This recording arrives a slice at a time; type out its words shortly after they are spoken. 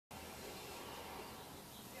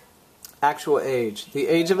Actual age. The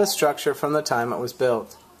age of a structure from the time it was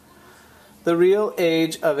built. The real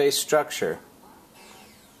age of a structure.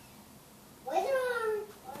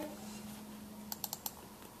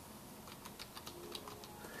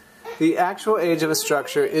 The actual age of a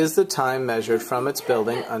structure is the time measured from its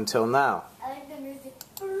building until now.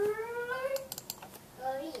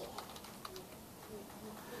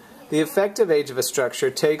 The effective age of a structure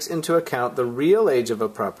takes into account the real age of a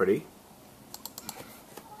property,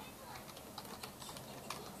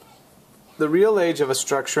 the real age of a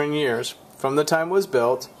structure in years from the time it was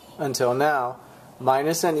built until now,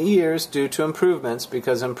 minus any years due to improvements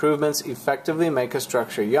because improvements effectively make a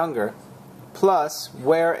structure younger, plus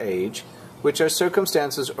wear age, which are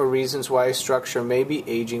circumstances or reasons why a structure may be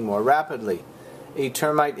aging more rapidly, a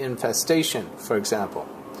termite infestation, for example.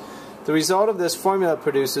 The result of this formula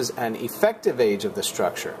produces an effective age of the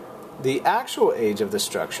structure. The actual age of the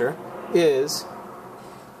structure is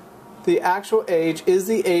the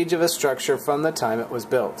age of a structure from the time it was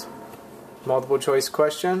built. Multiple choice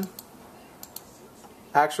question.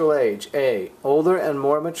 Actual age. A. Older and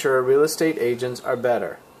more mature real estate agents are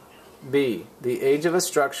better. B. The age of a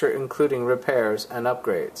structure including repairs and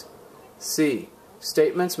upgrades. C.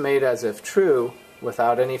 Statements made as if true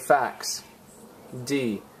without any facts.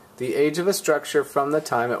 D. The age of a structure from the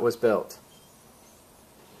time it was built.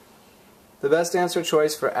 The best answer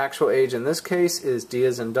choice for actual age in this case is D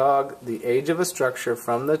as in dog, the age of a structure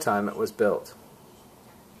from the time it was built.